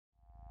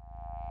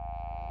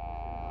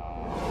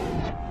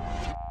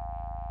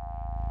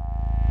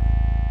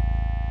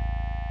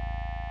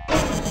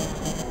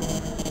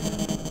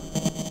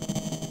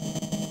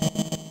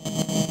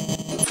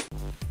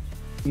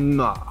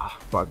Na,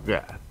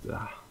 Baguette.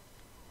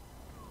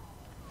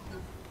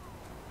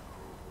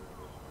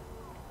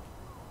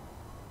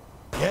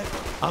 Yeah,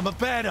 I'm a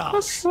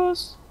badass.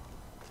 Was?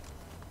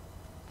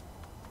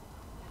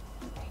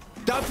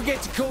 Don't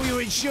forget to call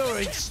your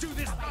insurance.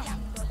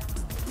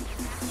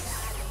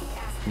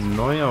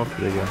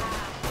 Neuaufleger.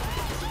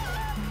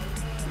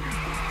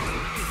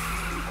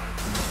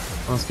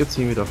 Was gibt's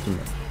hier wieder auf dem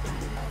Map?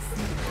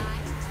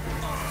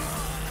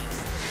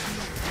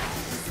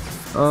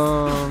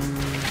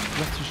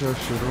 Plastischer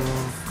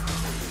Chirurg.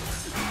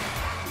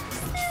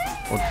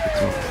 Und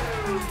bitte.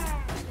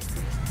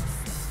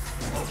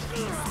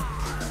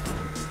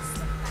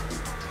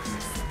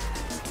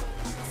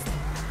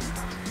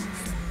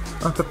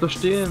 Ach, bleibt da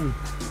stehen.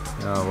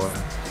 Jawohl.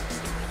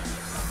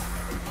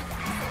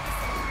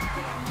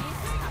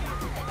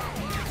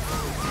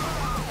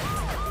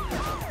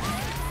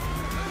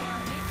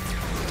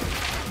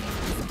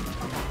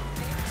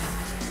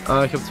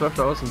 Ah, ich hab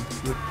 12.000.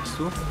 Bist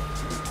du?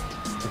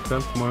 Ich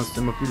kann mal aus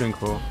den Immobilien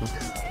kaufen.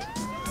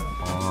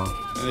 Oh.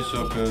 Ich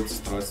hab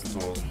jetzt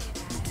 13.000.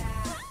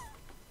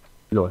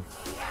 Lol.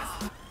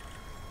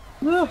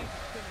 Ja.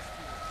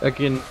 Er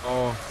gehen.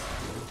 Oh.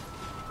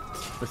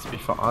 Willst du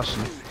mich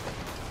verarschen?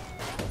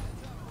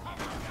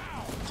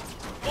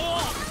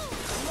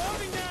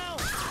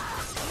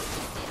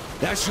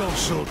 That's all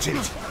sorted.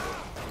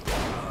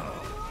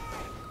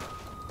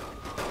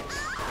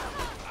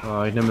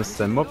 Ah, ich nehme jetzt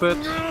sein Moped.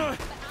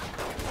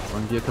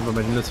 Und hier können wir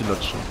mal hin, sie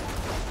lutschen.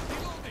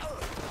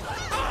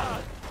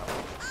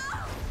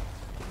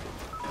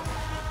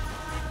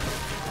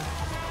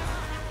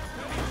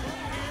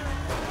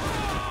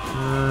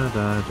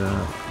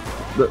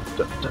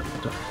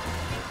 Da.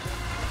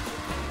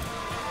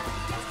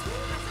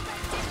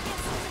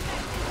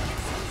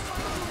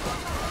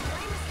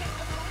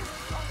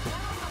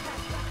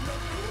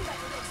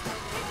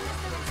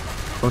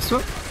 Kommst du?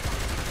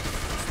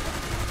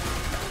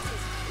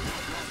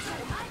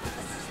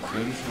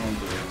 Bin schon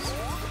unterwegs.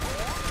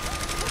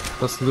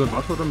 Hast du ein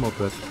Auto oder ein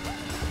Moped?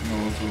 Ein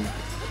Auto.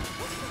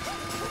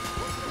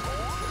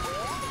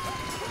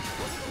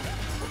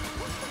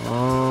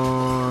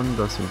 Und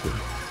das sind wir.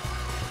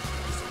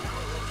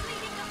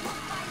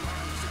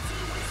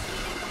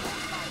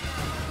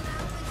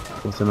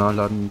 Muss den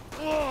nachladen.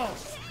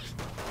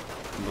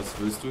 Und was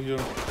willst du hier?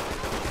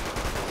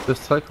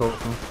 Das Teil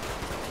kaufen.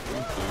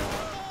 Okay.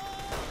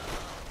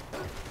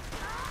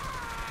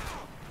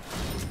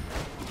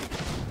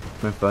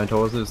 Mein für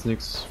 1000 ist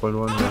nichts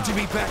verloren. Good to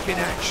be back in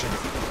action.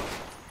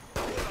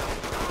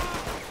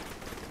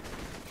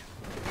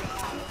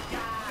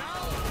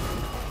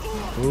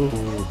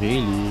 Oh,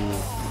 Heli.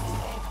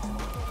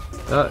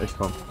 Ja, ich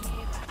komm.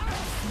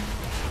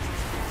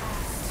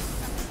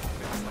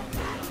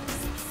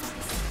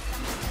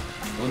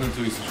 Und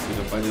natürlich sind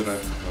später beide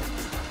Reifen kaputt.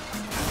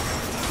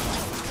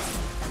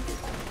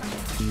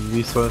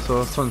 Wie soll es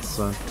auch sonst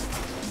sein?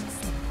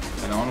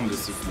 Keine Ahnung,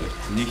 dass sie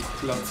vielleicht nicht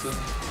platze.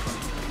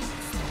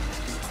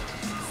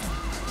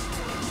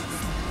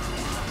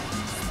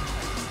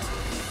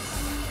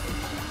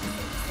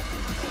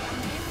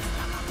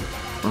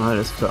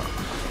 Alles klar.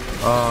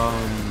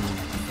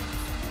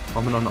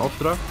 Machen wir noch einen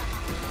Auftrag?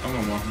 Kann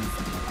man machen.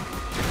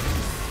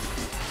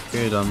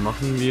 Okay, dann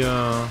machen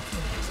wir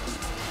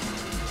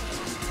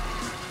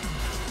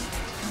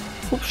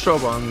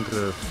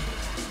Hubschrauberangriff.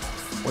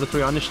 Oder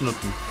trojanische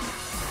Nutten.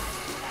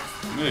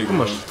 Nee, Guck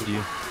mal, egal. die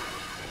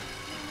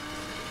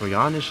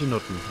trojanische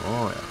Nutten.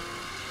 Oh ja.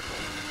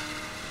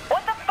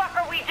 What the fuck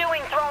are we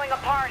doing throwing a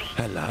party?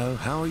 Hello,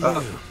 how are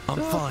you?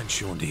 I'm fine,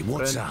 Shaundy.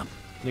 What's up?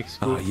 Nix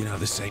Oh, gut. you know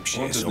the same shit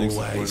Und as das nächste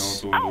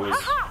always. Vollen Auto los.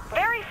 Haha,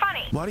 very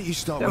funny. Why don't you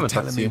start Yeah, with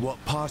but telling me that's what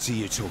party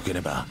you're talking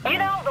about? You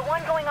know, the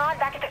one going on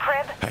back at the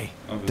crib? Hey,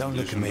 Ah, wir don't sind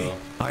look at schon me.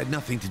 I had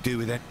nothing to do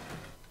with it.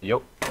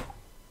 Jo.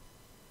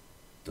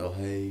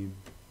 Daheim.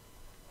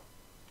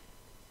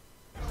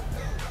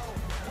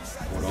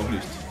 Oder auch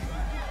nicht.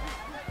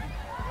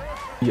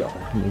 Ja,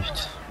 auch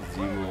nicht.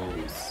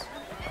 Simos.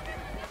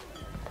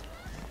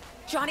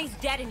 Johnny's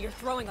dead and you're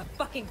throwing a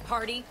fucking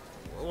party?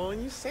 Well,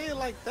 when you say it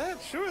like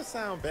that, sure it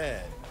sounds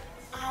bad.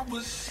 I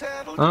was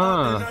saddled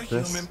Ah, up in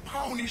a das- human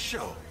pony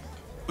show.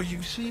 Will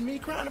you see me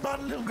crying about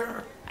a little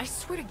girl? I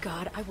swear to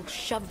God, I will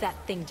shove that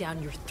thing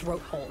down your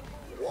throat hole.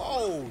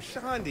 Whoa,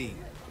 Shaundy,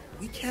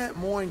 we can't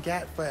mourn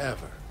Gat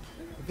forever.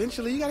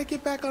 Eventually, you gotta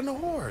get back on the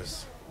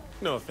horse.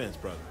 No offense,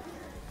 brother.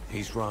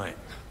 He's right.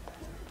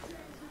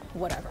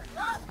 Whatever.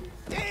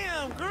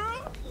 Damn,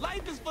 girl,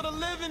 life is for the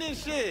living and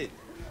shit.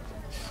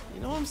 You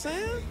know what I'm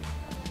saying?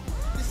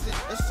 Listen,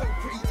 it's so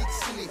pretty,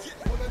 it's silly.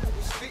 All I do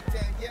is fit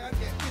down, yeah, I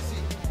get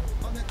busy.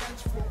 On the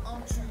dance floor,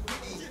 I'm too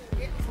witty.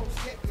 Get close,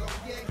 get low,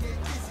 yeah, get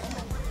dizzy. I'm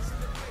on to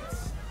the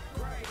place.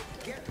 Grind,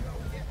 get low,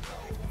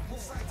 move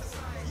side to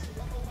side.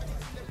 I'm on to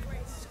the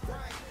place.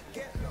 Grind,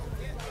 get low,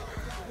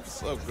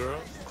 What's up,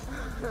 girl?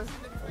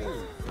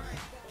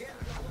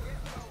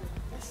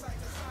 move side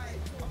to side.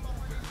 I'm on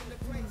to the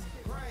place.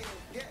 Grind,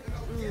 get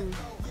low,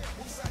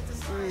 move side to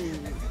side.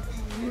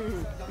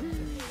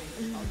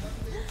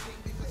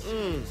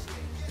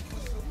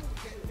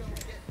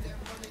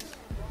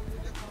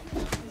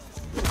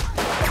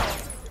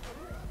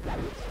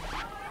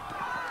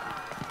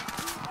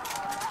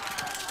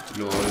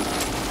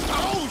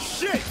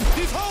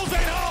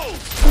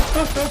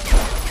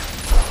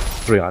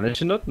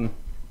 Trojanische Nutten.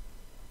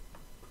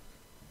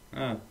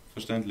 Ah,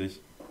 verständlich.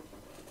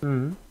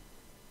 Mhm.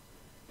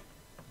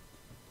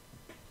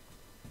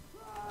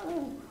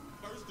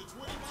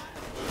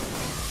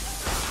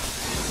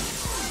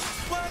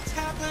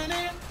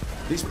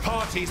 This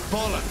party's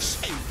bollocks.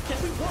 Hey,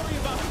 can we worry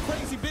about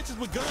crazy bitches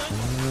with guns?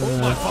 All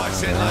my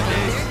fights end like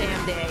this.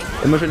 Damn day.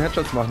 Immer schön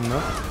Headshots machen, ne?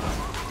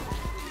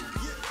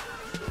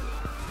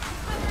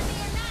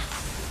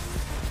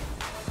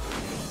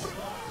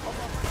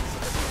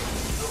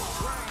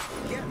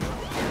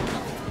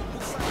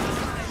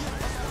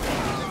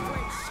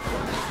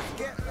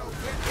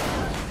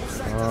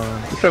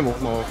 Ich schreibe auch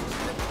mal auf.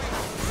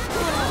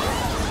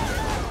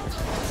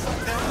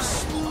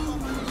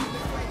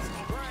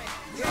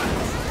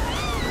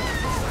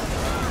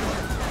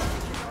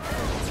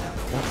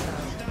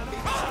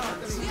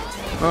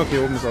 Okay,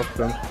 oben ist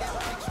aufgegangen.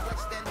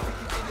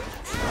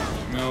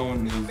 Ja,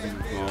 und so.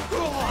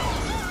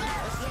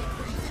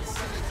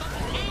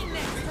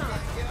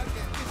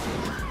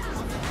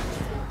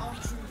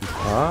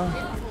 Ah.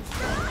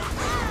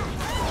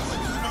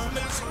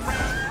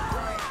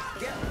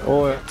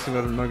 Oh, ja, sind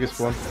gerade neu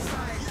gespawnt.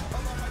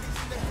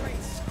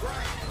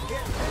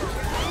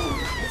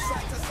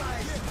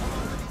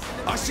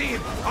 I see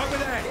him over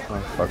there.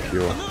 Ah, fuck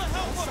you.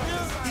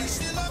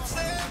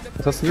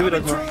 Was hast du hier wieder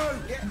gemacht?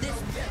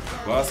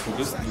 Was? Wo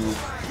bist du?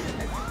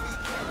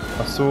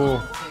 Ach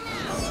so.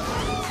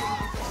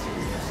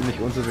 Bin ich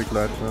unser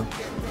Begleiter.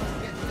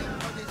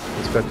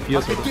 Jetzt bleibt 4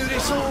 I so. could do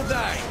this all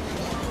day.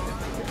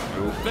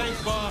 Jo.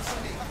 Thanks, boss.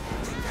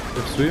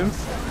 Bist du ihm?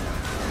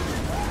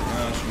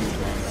 Ja, schon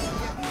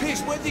getan.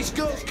 Piss, where these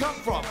girls come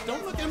from?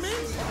 Don't look at me.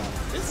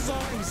 This is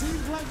all from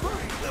Seems Like Fun.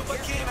 What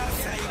can I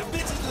say? The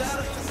bitches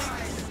love it.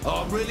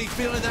 Oh, I'm really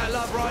feeling that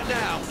love right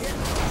now.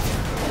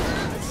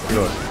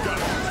 Lol.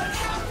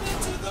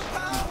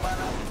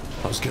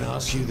 I was gonna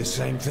ask you the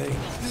same thing.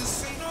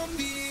 This ain't on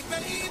me,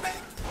 baby.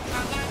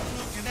 I like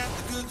looking at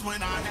the goods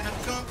when I have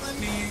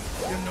company.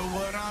 You know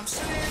what I'm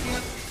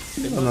saying?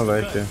 Noch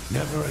welche.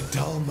 Never a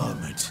dull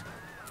moment.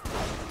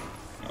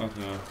 Ach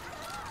ja.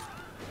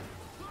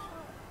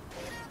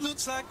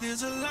 Looks like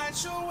there's a light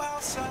show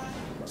outside.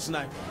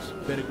 Snipers.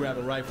 Better grab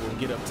a rifle and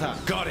get up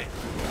top. Got it.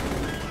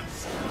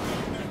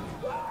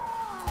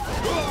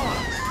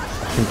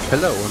 Im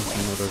Keller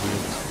unten oder wie?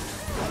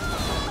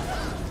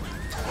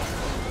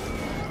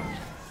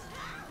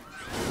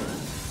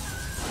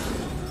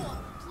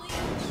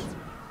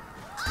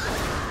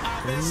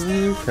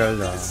 Im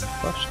Keller.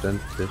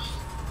 Verständlich.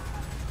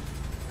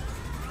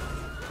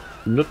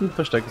 Nutten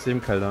Versteck ist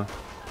im Keller.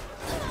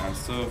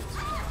 Ernsthaft?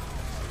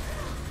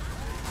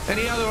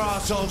 Any other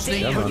assholes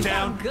need Yeah, put man.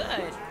 down?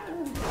 Good.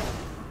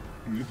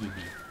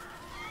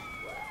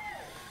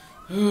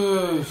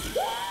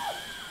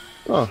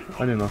 Oh,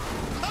 eine noch.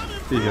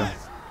 Die hier.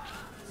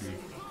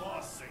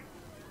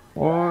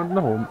 Und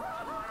nach oben.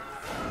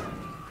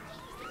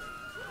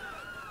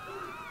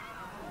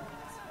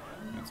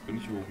 Jetzt bin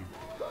ich oben.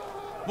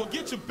 Well,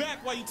 get your back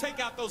while you take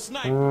out those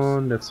snipers.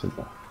 Und jetzt sind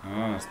wir.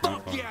 Ah, Fuck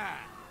Sniper. yeah!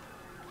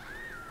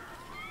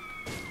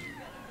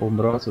 Oben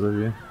raus oder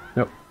wie?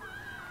 Ja.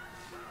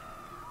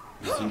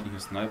 Wir sind nicht ein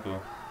Sniper.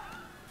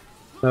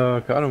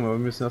 Keine Ahnung, aber wir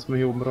müssen erstmal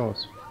hier oben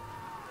raus.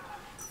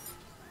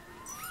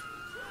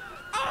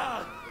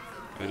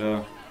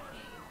 Alter.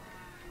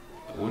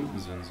 Da unten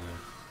sind sie.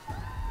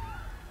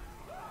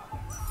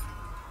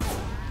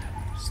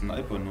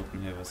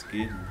 Sniper-Nutten hier, was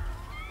geht denn?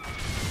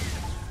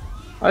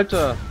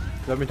 Alter!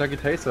 Der hat mich da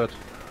getasert.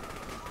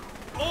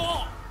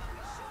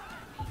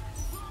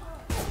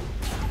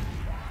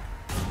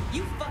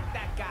 You fucked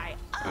that guy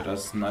up. Alter,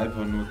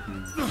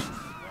 Sniper-Nutten.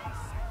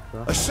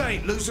 A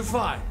saint lose a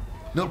fight.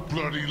 Not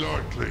bloody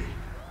likely.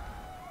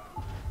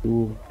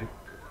 Du.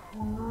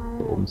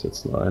 Da oben ist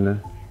jetzt nur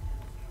eine.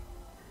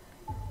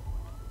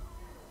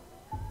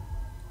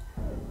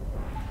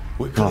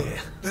 We're Ah, clear.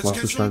 Let's machst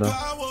get du some schneller.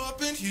 power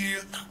up in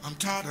here. I'm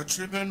tired of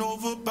tripping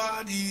over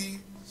bodies.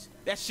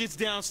 That shit's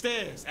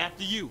downstairs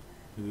after you.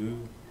 So.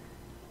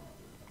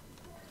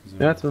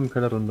 Ja, jetzt mit dem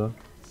Keller runter.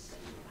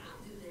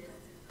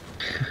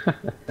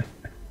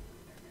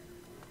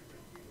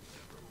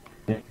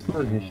 Jetzt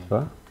mal nicht,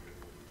 wa?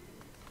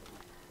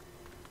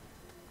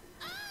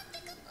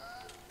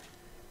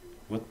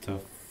 What the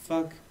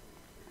fuck?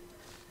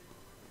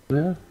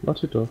 Ja,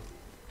 warte doch.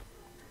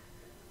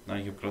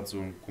 Nein, ich habe gerade so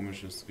ein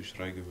komisches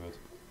Geschrei gehört.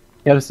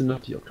 Ja, das sind doch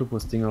die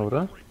Oktopus-Dinger,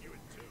 oder?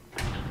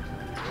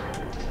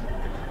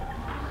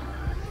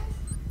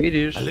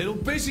 Edisch. A little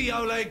busy,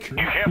 Oleg.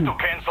 You have to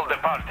cancel the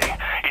party.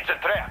 It's a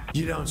trap.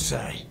 You don't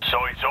say. So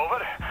it's over?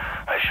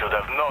 I should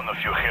have known a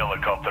few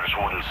helicopters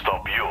wouldn't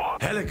stop you.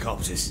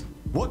 Helicopters?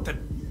 What the?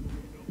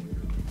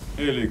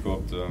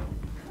 Helikopter.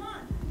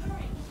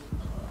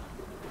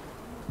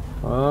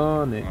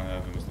 Ah, nee.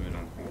 Naja, wir müssen wieder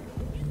nach oben.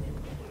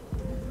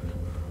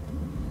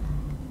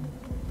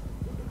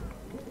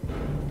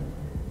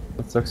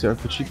 Was sagst du,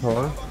 RPG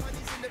Power?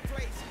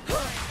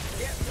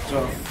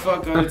 Oh,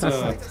 fuck,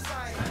 Alter.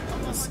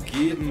 Was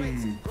geht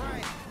denn?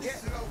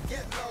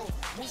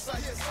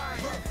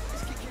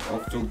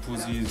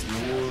 Octopussys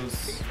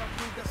los.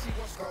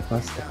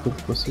 Was?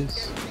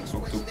 Octopussys?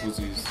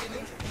 Octopussys.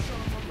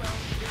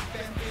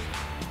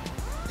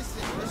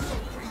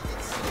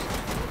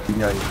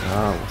 Ja,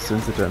 was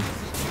sind sie denn?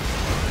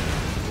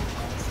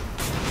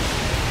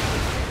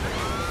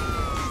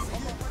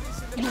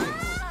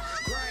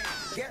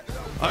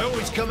 I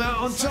always come out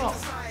on top.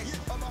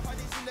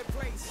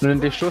 Nimm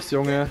den Schuss,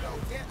 Junge.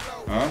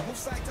 Ja?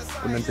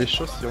 Nimm den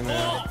Schuss, Junge.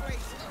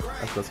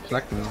 Ach, das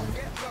Knacken.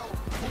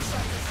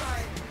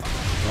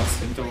 Was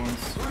hinter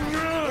uns?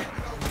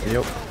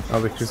 Jo,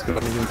 aber ich krieg's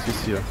gerade nicht ins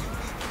Visier. Ja.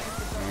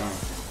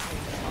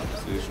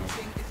 Sehe schon.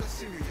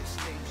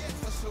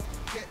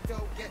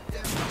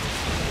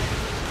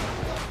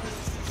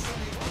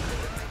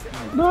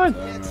 Nein!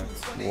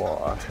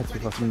 Boah, hätte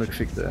mich was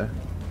runtergefickt, ey.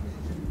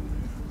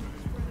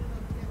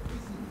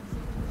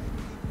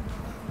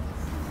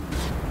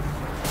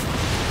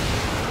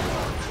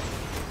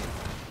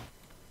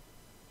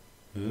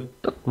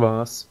 Das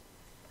war's.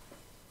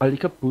 Alle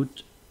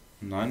kaputt.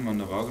 Nein, Mann,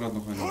 da war gerade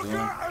noch einer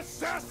da.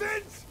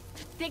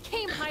 They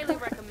came highly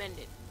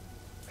recommended.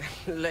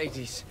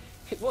 Ladies,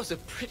 it was a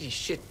pretty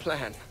shit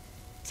plan.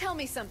 Tell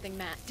me something,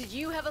 Matt. Did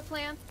you have a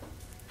plan?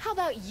 How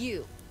about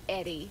you,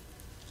 Eddie?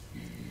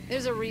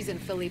 There's a reason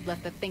Philippe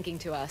left the thinking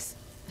to us.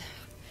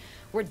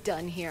 We're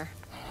done here.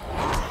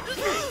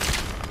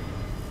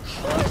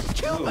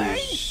 Oh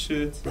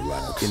shit.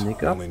 Relax.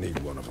 Only need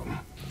one of them.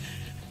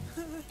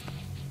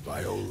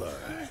 Viola,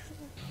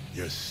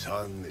 your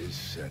sun is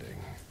setting,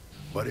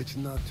 but it's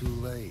not too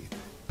late.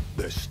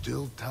 There's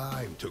still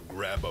time to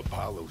grab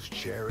Apollo's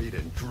chariot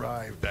and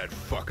drive that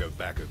fucker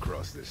back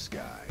across the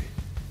sky.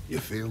 You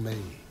feel me?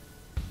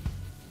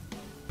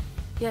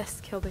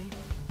 Yes, Kilby.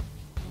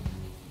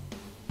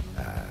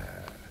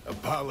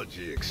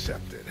 Apology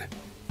accepted.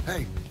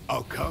 Hey,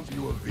 I'll comp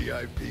you a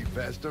VIP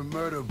faster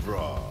murder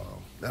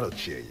brawl. That'll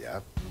cheer you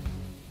up.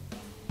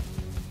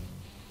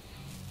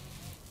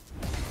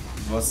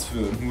 Was für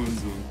ein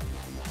Hurensohn.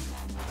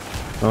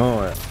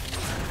 Oh ja.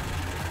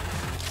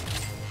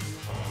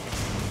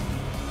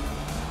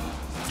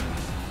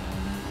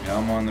 Ja,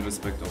 Mann,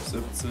 Respekt auf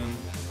 17.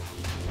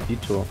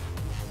 Dito.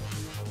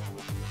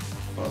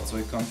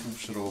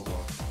 Fahrzeugkampfhubschrauber.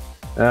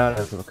 Ja,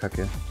 das ist aber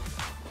kacke.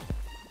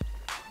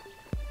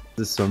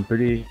 Das ist so ein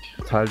billig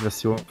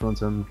Teilversion von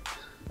unserem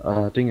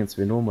Dingens,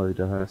 wie Noma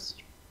wieder heißt.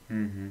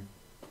 Mhm.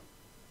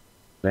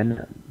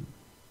 Venom.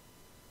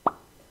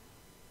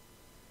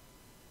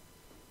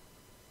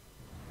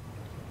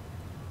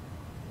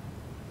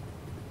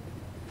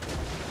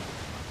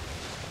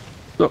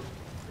 So.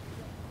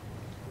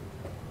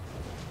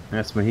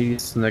 Erstmal hier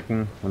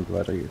snacken und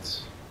weiter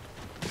geht's.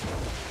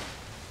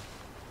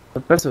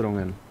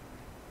 Verbesserungen.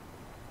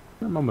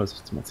 Dann machen wir das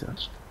jetzt mal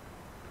zuerst.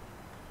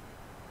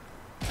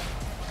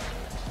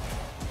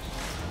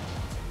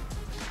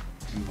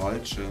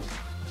 Falsche.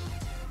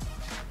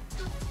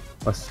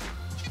 Was?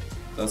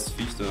 Das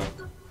Viech da.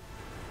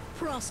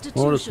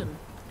 Prostitution.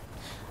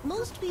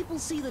 Most people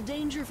see the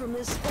danger from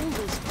this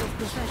oldest of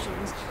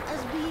professions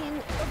as being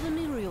a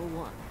venereal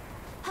one.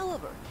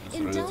 However,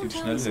 in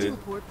downtown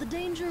Steelport, the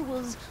danger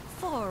was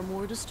far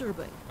more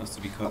disturbing. Hast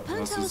du die A Karte?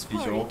 Hast du das penthouse Viech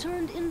party auch?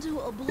 turned into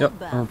a Ja,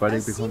 bloodbath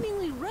as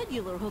seemingly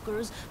regular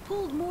hookers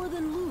pulled more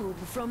than lube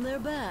from their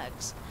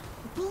bags.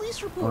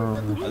 Police report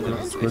that the women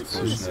entered the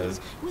premises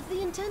with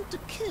the intent to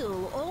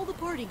kill all the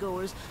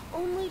partygoers,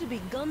 only to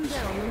be gunned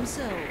down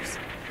themselves.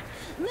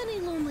 Many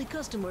lonely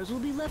customers will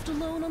be left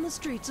alone on the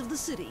streets of the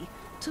city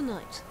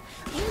tonight.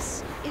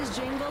 This is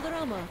Jane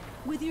Valderrama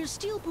with your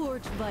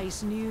Steelport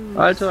Vice News.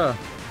 Alter!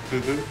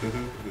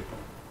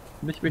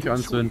 Nicht mich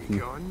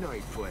anzünden.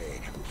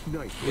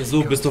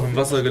 Wieso? Bist doch im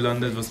Wasser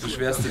gelandet, was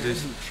beschwerst du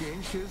dich?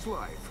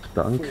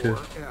 Danke.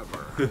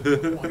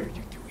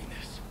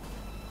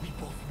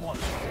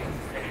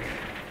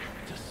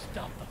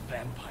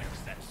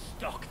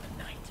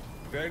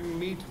 Then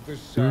meet the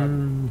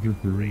sun with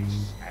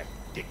grace and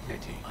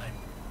dignity.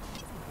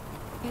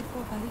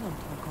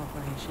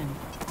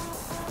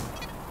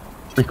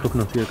 Ich gucke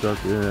noch hier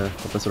gerade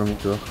Verbesserungen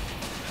durch.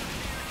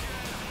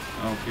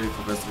 Ah, okay,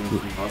 Verbesserung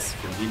von was?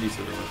 Von Helis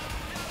oder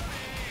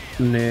was?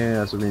 Nee,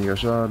 also weniger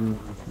Schaden.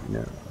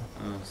 Ja.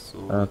 Ach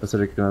so.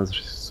 Bessere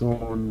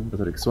Regeneration,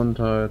 bessere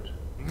Gesundheit.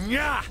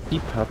 Ja!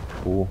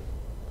 Pipapo.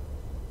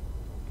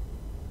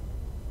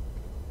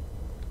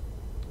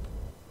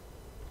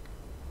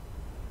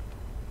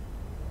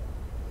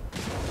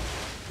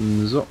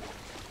 So.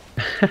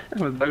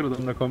 Was ist da gerade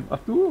runterkommen? Ach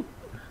du!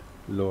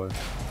 Lol.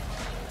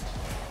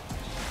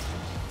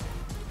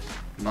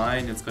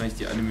 Nein, jetzt kann ich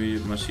die eine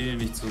Maschine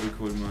nicht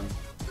zurückholen, Mann.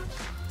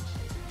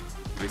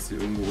 Weil ich sie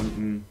irgendwo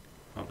unten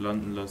hab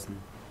landen lassen.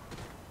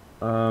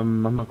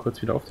 Mach mal kurz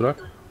wieder Auftrag.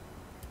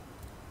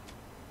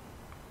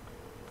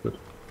 Gut.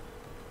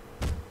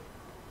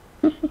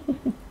 I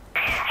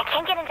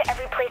can't get into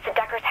every place the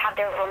Duckers have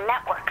their little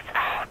networks.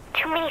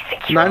 Too many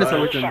security Nein, das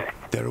habe ich locations.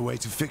 denn. There a way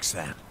to fix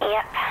that?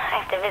 Yep, I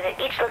have to visit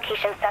each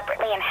location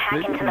separately and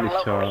hack into them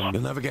locally.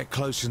 You'll never get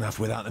close enough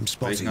without them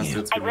spotting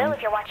you. I will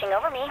if you're watching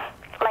over me,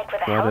 like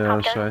with a War der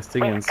helicopter scheiß with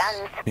Dingens.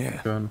 guns.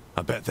 Yeah,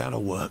 I bet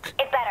that'll work.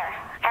 It better.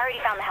 I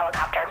already found the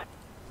helicopter.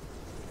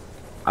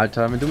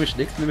 Alter, wenn du mich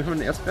schlägst, nehme ich mal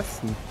den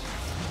Erstbesten.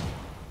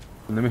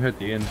 Dann nehme ich halt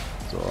den.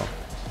 So.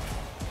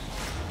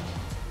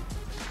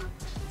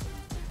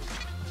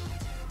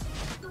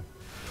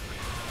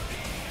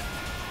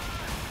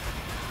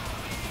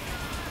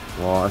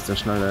 Boah, ist der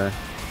schnell,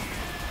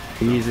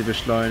 ey. Easy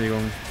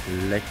Beschleunigung.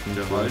 Lecken.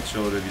 Der Falsche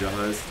oder wie der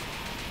heißt.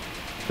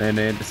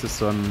 Nee, das ist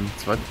so ein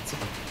zweiter.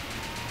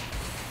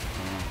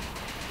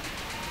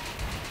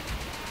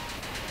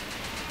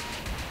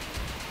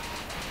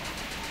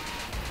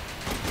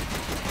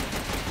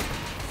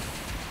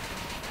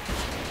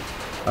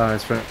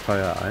 Jetzt fällt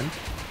Feuer ein.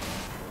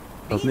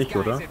 Das nicht,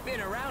 oder?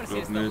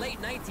 Glaub nicht.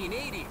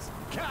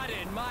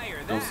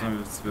 Doch,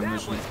 wir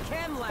sind schon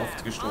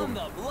oft gestorben.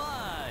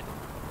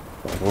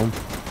 Warum?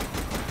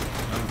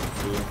 Ja,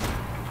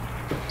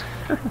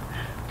 so.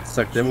 Das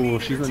sagt der, wo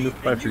Schießen und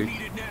Luft beifliegt.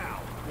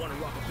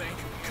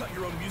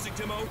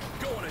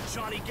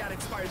 Johnny got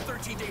expired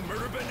 13-day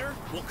murder bender?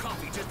 Well,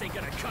 coffee just ain't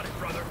gonna cut it,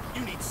 brother.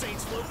 You need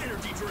Saints Flow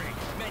energy drink,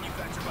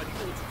 manufactured by the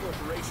Ultra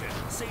Corporation.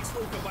 Saints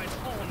Flow combines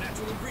all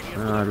natural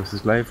ingredients. Ah, das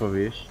ist gleich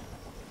wie ich.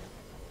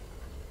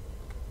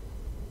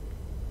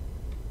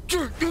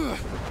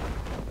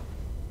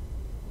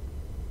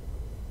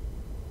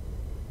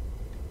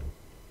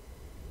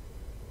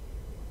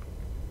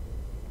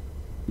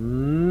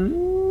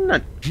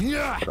 Nein.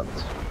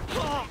 Verdammt.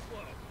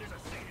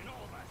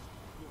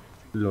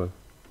 Lol.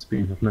 Jetzt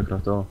bin ich auf mir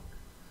gedacht, oh.